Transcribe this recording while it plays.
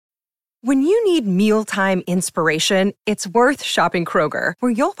When you need mealtime inspiration, it's worth shopping Kroger,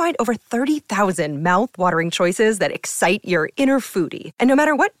 where you'll find over 30,000 mouth-watering choices that excite your inner foodie. And no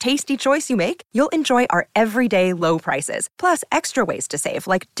matter what tasty choice you make, you'll enjoy our everyday low prices, plus extra ways to save,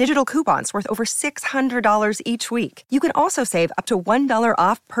 like digital coupons worth over $600 each week. You can also save up to $1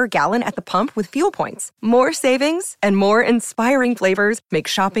 off per gallon at the pump with fuel points. More savings and more inspiring flavors make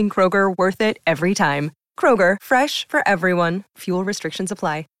shopping Kroger worth it every time. Kroger, fresh for everyone. Fuel restrictions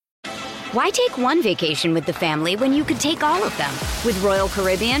apply. Why take one vacation with the family when you could take all of them? With Royal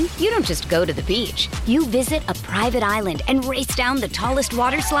Caribbean, you don't just go to the beach. You visit a private island and race down the tallest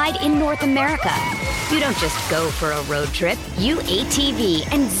water slide in North America. You don't just go for a road trip. You ATV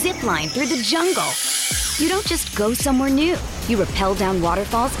and zip line through the jungle. You don't just go somewhere new. You rappel down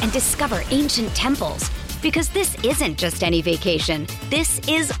waterfalls and discover ancient temples. Because this isn't just any vacation. This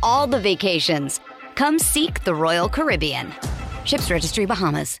is all the vacations. Come seek the Royal Caribbean. Ships Registry,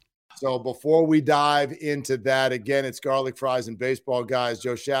 Bahamas. So before we dive into that, again, it's Garlic Fries and Baseball Guys.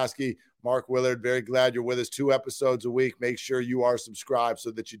 Joe Shasky, Mark Willard, very glad you're with us. 2 episodes a week. Make sure you are subscribed so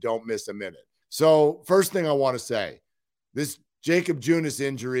that you don't miss a minute. So first thing I want to say, this Jacob Junis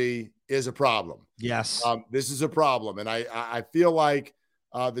injury is a problem. Yes. This is a problem. And I feel like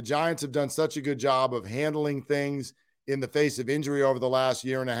the Giants have done such a good job of handling things in the face of injury over the last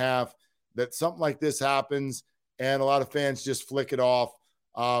year and a half that something like this happens and a lot of fans just flick it off.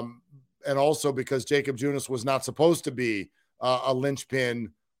 And also because Jacob Junis was not supposed to be a linchpin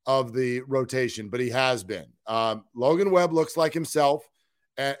of the rotation, but he has been. Logan Webb looks like himself,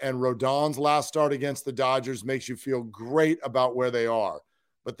 and Rodon's last start against the Dodgers makes you feel great about where they are.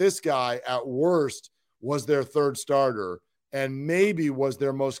 But this guy, at worst, was their third starter and maybe was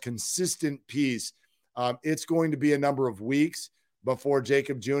their most consistent piece. It's going to be a number of weeks before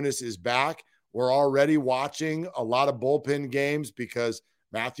Jacob Junis is back. We're already watching a lot of bullpen games because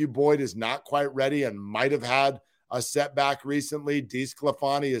Matthew Boyd is not quite ready and might have had a setback recently.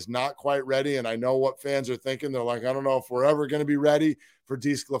 DeSclafani is not quite ready, and I know what fans are thinking. They're like, I don't know if we're ever going to be ready for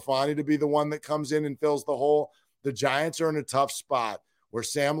DeSclafani to be the one that comes in and fills the hole. The Giants are in a tough spot where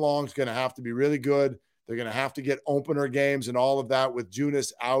Sam Long's going to have to be really good. They're going to have to get opener games and all of that with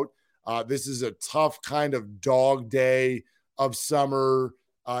Junis out. This is a tough kind of dog day of summer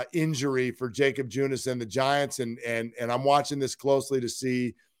injury for Jacob Junis and the Giants. And I'm watching this closely to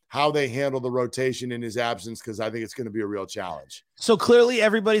see how they handle the rotation in his absence, because I think it's going to be a real challenge. So clearly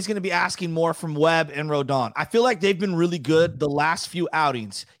everybody's going to be asking more from Webb and Rodon. I feel like they've been really good the last few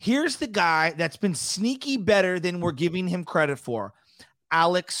outings. Here's the guy that's been sneaky better than we're giving him credit for.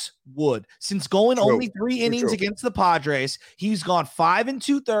 Alex Wood. Since going only 3 innings against the Padres, he's gone 5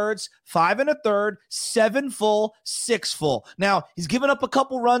 2/3, 5 1/3, 7 full, 6 full. Now, he's given up a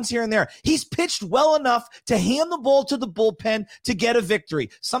couple runs here and there. He's pitched well enough to hand the ball to the bullpen to get a victory.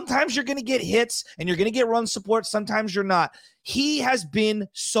 Sometimes you're going to get hits and you're going to get run support. Sometimes you're not. He has been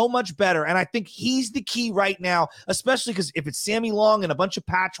so much better, and I think he's the key right now, especially because if it's Sammy Long and a bunch of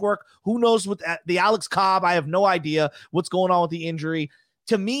patchwork, who knows with the Alex Cobb, I have no idea what's going on with the injury.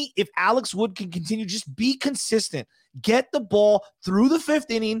 To me, if Alex Wood can continue, just be consistent, get the ball through the 5th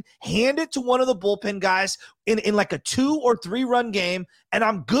inning, hand it to one of the bullpen guys in like a 2 or 3 run game, and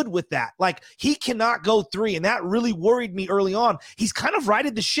I'm good with that. Like, he cannot go 3, and that really worried me early on. He's kind of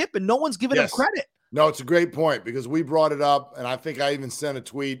righted the ship, and no one's given him credit. No, it's a great point because we brought it up, and I think I even sent a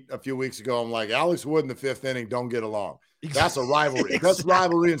tweet a few weeks ago. I'm like, Alex Wood in the 5th inning don't get along. That's a rivalry. Best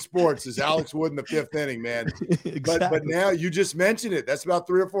rivalry in sports is Alex Wood in the 5th inning, man. Exactly. But now you just mentioned it. That's about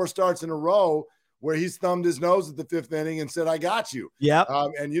 3 or 4 starts in a row where he's thumbed his nose at the 5th inning and said, I got you. Yeah.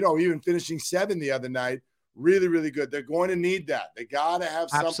 And, even finishing 7 the other night, really, really good. They're going to need that. They got to have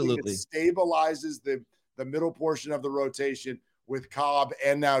something that stabilizes the middle portion of the rotation with Cobb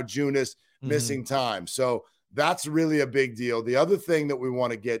and now Junis missing time. So that's really a big deal. The other thing that we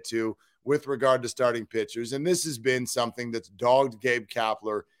want to get to with regard to starting pitchers, and this has been something that's dogged Gabe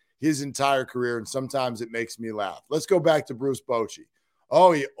Kapler his entire career, and sometimes it makes me laugh. Let's go back to Bruce Bochy.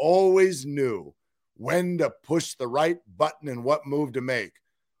 Oh, he always knew when to push the right button and what move to make.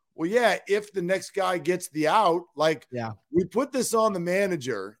 Well, yeah, if the next guy gets the out, we put this on the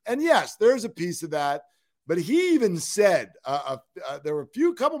manager. And yes, there's a piece of that. But he even said, there were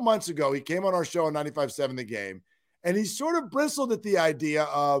a couple months ago, he came on our show on 95.7 The Game, and he sort of bristled at the idea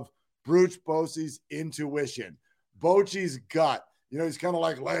of Bruce Bochy's intuition, Bochy's gut. He's kind of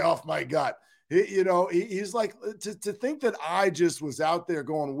like, lay off my gut. He's like, to think that I just was out there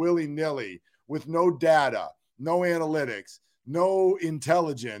going willy-nilly with no data, no analytics, no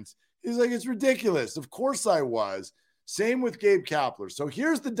intelligence. He's like, it's ridiculous. Of course I was. Same with Gabe Kapler. So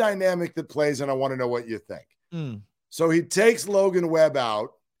here's the dynamic that plays, and I want to know what you think. So he takes Logan Webb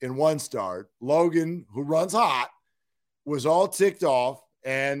out in one start. Logan, who runs hot, was all ticked off,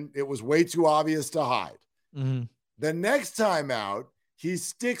 and it was way too obvious to hide. Mm-hmm. The next time out, he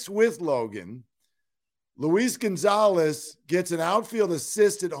sticks with Logan. Luis Gonzalez gets an outfield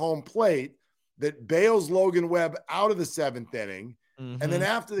assist at home plate that bails Logan Webb out of the 7th inning. Mm-hmm. And then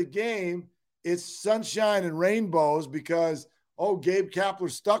after the game, it's sunshine and rainbows because, Gabe Kapler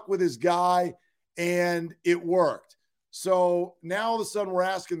stuck with his guy and it worked. So now all of a sudden we're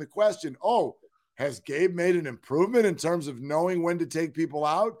asking the question, has Gabe made an improvement in terms of knowing when to take people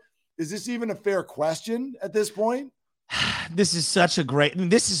out? Is this even a fair question at this point? This is such a great,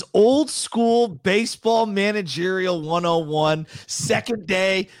 this is old school baseball managerial 101, second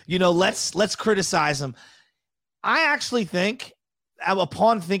day, let's criticize him. I actually think,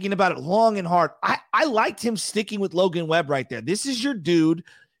 upon thinking about it long and hard, I liked him sticking with Logan Webb right there. This is your dude.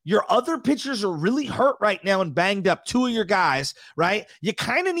 Your other pitchers are really hurt right now and banged up, 2 of your guys, right? You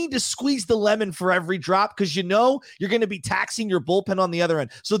kind of need to squeeze the lemon for every drop because you're going to be taxing your bullpen on the other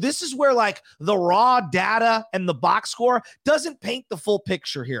end. So this is where the raw data and the box score doesn't paint the full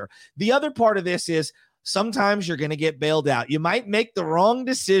picture here. The other part of this is sometimes you're going to get bailed out. You might make the wrong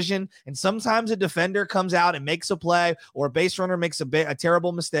decision, and sometimes a defender comes out and makes a play or a base runner makes a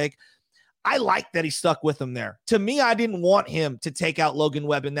terrible mistake. I like that he stuck with him there. To me, I didn't want him to take out Logan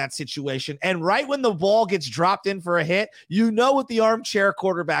Webb in that situation. And right when the ball gets dropped in for a hit, what the armchair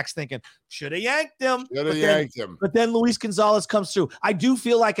quarterback's thinking. Should have yanked him. But then Luis Gonzalez comes through. I do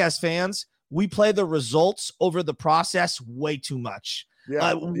feel like as fans, we play the results over the process way too much.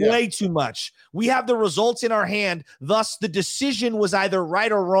 Way too much. We have the results in our hand. Thus, the decision was either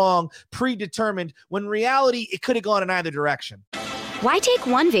right or wrong, predetermined, when in reality, it could have gone in either direction. Why take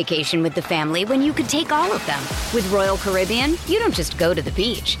one vacation with the family when you could take all of them? With Royal Caribbean, you don't just go to the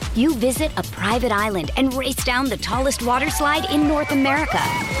beach. You visit a private island and race down the tallest water slide in North America.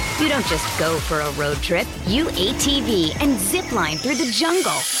 You don't just go for a road trip. You ATV and zip line through the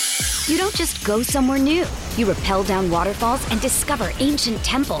jungle. You don't just go somewhere new. You rappel down waterfalls and discover ancient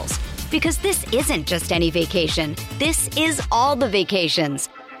temples. Because this isn't just any vacation. This is all the vacations.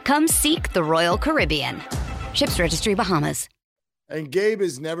 Come seek the Royal Caribbean. Ships Registry, Bahamas. And Gabe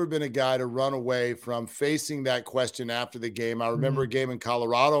has never been a guy to run away from facing that question after the game. I remember a game in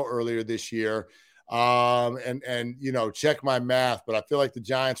Colorado earlier this year. Check my math, but I feel like the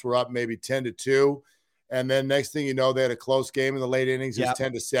Giants were up maybe 10-2. And then next thing you know, they had a close game in the late innings. It was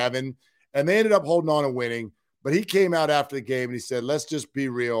 10-7. And they ended up holding on and winning. But he came out after the game and he said, let's just be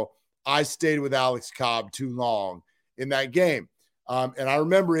real. I stayed with Alex Cobb too long in that game. And I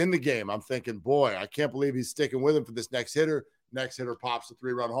remember in the game, I'm thinking, boy, I can't believe he's sticking with him for this next hitter. Next hitter pops a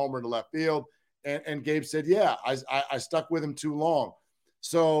 3-run homer into left field. And Gabe said, I stuck with him too long.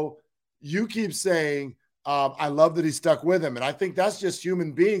 So you keep saying, I love that he stuck with him. And I think that's just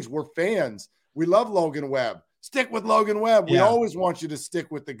human beings. We're fans. We love Logan Webb. Stick with Logan Webb. We always want you to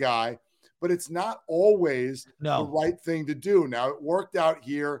stick with the guy, but it's not always the right thing to do. Now, it worked out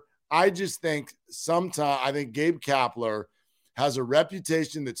here. I just think Gabe Kapler has a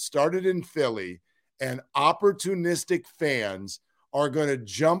reputation that started in Philly, and opportunistic fans are going to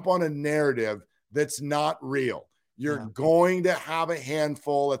jump on a narrative that's not real. You're going to have a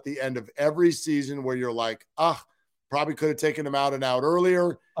handful at the end of every season where you're like, probably could have taken him out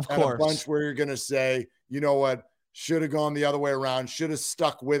earlier. Of course. A bunch where you're going to say, you know what, should have gone the other way around, should have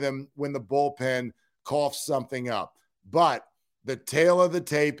stuck with him when the bullpen coughs something up. But the tail of the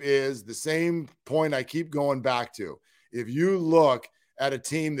tape is the same point I keep going back to. If you look at a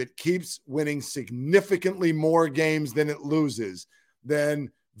team that keeps winning significantly more games than it loses, then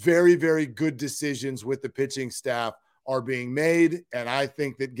very, very good decisions with the pitching staff are being made. And I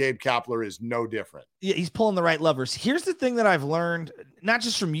think that Gabe Kapler is no different. Yeah, he's pulling the right levers. Here's the thing that I've learned, not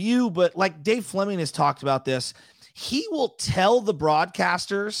just from you, but like Dave Fleming has talked about this. He will tell the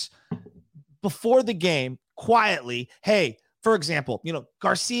broadcasters before the game quietly, hey, for example,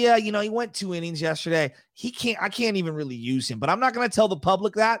 Garcia, he went 2 innings yesterday. I can't even really use him, but I'm not going to tell the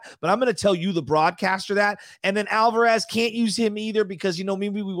public that, but I'm going to tell you, the broadcaster, that. And then Alvarez can't use him either because,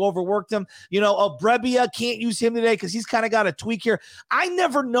 maybe we overworked him. Brebbia can't use him today because he's kind of got a tweak here. I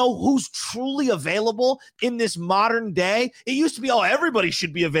never know who's truly available in this modern day. It used to be, everybody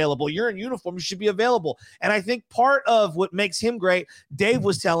should be available. You're in uniform, you should be available. And I think part of what makes him great, Dave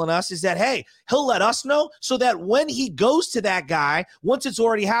was telling us, is that, hey, he'll let us know so that when he goes to that guy, once it's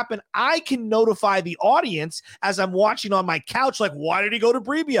already happened, I can notify the audience as I'm watching on my couch, like, why did he go to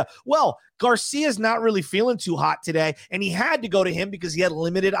Brebbia? Well, Garcia's not really feeling too hot today, and he had to go to him because he had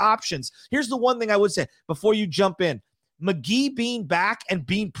limited options. Here's the one thing I would say before you jump in. McGee being back and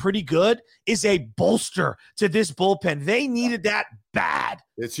being pretty good is a bolster to this bullpen. They needed that bad.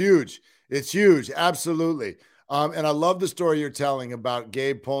 It's huge. It's huge. Absolutely. And I love the story you're telling about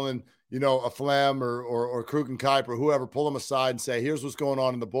Gabe pulling, a Phlegm or Krug and Kuip or whoever, pull him aside and say, here's what's going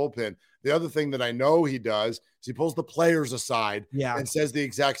on in the bullpen. The other thing that I know he does is he pulls the players aside and says the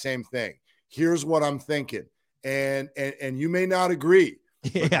exact same thing. Here's what I'm thinking. And you may not agree,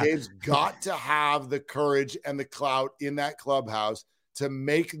 but Gabe's got to have the courage and the clout in that clubhouse to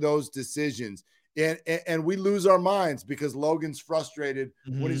make those decisions. And we lose our minds because Logan's frustrated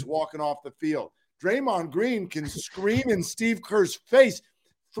when he's walking off the field. Draymond Green can scream in Steve Kerr's face,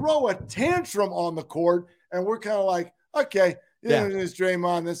 throw a tantrum on the court, and we're kind of like, okay, it's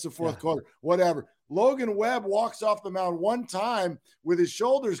Draymond, that's the fourth quarter, whatever. Logan Webb walks off the mound one time with his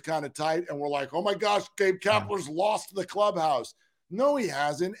shoulders kind of tight, and we're like, oh my gosh, Gabe Kapler's lost the clubhouse. No, he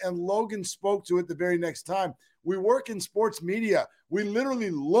hasn't, and Logan spoke to it the very next time. We work in sports media. We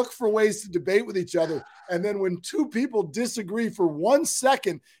literally look for ways to debate with each other, and then when two people disagree for 1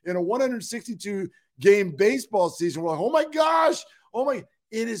 second in a 162-game baseball season, we're like, oh my gosh,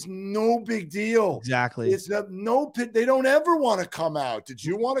 it is no big deal. Exactly. It's no pit. They don't ever want to come out. Did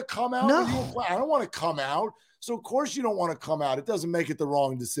you want to come out? No. I don't want to come out. So of course you don't want to come out. It doesn't make it the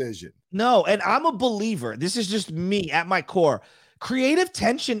wrong decision. No. And I'm a believer. This is just me at my core. Creative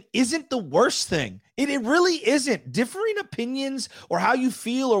tension isn't the worst thing. It really isn't. Differing opinions or how you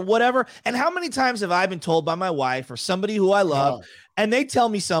feel or whatever. And how many times have I been told by my wife or somebody who I love, and they tell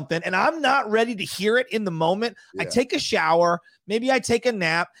me something and I'm not ready to hear it in the moment. I take a shower, maybe I take a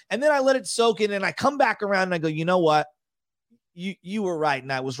nap, and then I let it soak in and I come back around and I go, you know what? You were right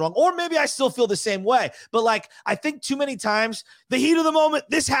and I was wrong. Or maybe I still feel the same way. But I think too many times, the heat of the moment,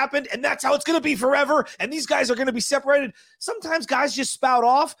 this happened, and that's how it's going to be forever. And these guys are going to be separated. Sometimes guys just spout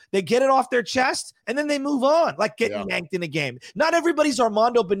off, they get it off their chest, and then they move on, like getting yanked in a game. Not everybody's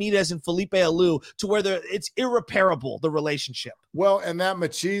Armando Benitez and Felipe Alou to where it's irreparable, the relationship. Well, and that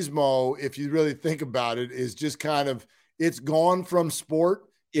machismo, if you really think about it, is just kind of, it's gone from sport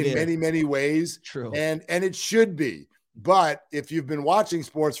in many, many ways. True. And it should be. But if you've been watching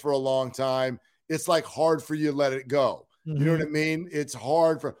sports for a long time, it's hard for you to let it go. You know what I mean? It's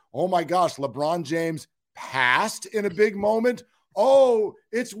hard oh my gosh, LeBron James passed in a big moment. Oh,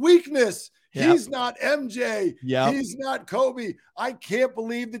 it's weakness. Yep. He's not MJ. Yep. He's not Kobe. I can't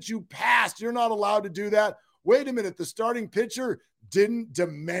believe that you passed. You're not allowed to do that. Wait a minute. The starting pitcher didn't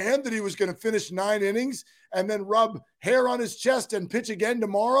demand that he was going to finish 9 innings and then rub hair on his chest and pitch again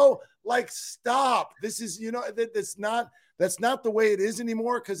tomorrow. Stop. This is, that's not the way it is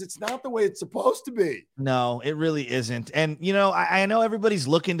anymore, because it's not the way it's supposed to be. No, it really isn't. And, I know everybody's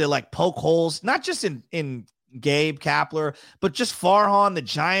looking to poke holes, not just in Gabe Kapler, but just Farhan, the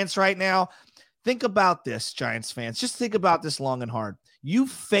Giants right now. Think about this, Giants fans. Just think about this long and hard. You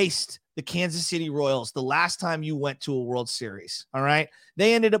faced the Kansas City Royals the last time you went to a World Series, all right?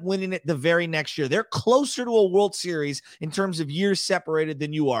 They ended up winning it the very next year. They're closer to a World Series in terms of years separated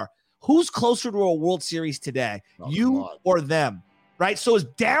than you are. Who's closer to a World Series today? You or them, right? So as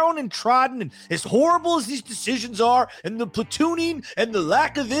down and trodden and as horrible as these decisions are and the platooning and the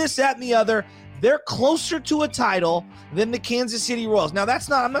lack of this, that, and the other, they're closer to a title than the Kansas City Royals. Now,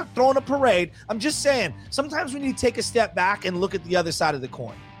 I'm not throwing a parade. I'm just saying sometimes we need to take a step back and look at the other side of the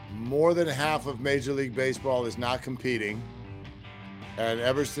coin. More than half of Major League Baseball is not competing. And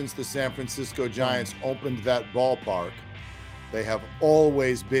ever since the San Francisco Giants opened that ballpark, they have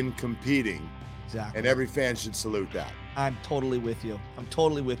always been competing. Exactly. And every fan should salute that. I'm totally with you.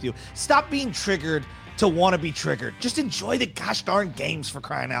 Stop being triggered to want to be triggered. Just enjoy the gosh darn games, for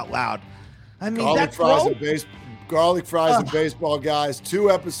crying out loud. I mean, garlic fries and baseball, guys.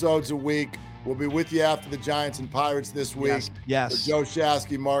 2 episodes a week. We'll be with you after the Giants and Pirates this week. Yes. For Joe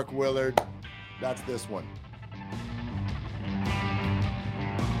Shasky, Mark Willard. That's this one.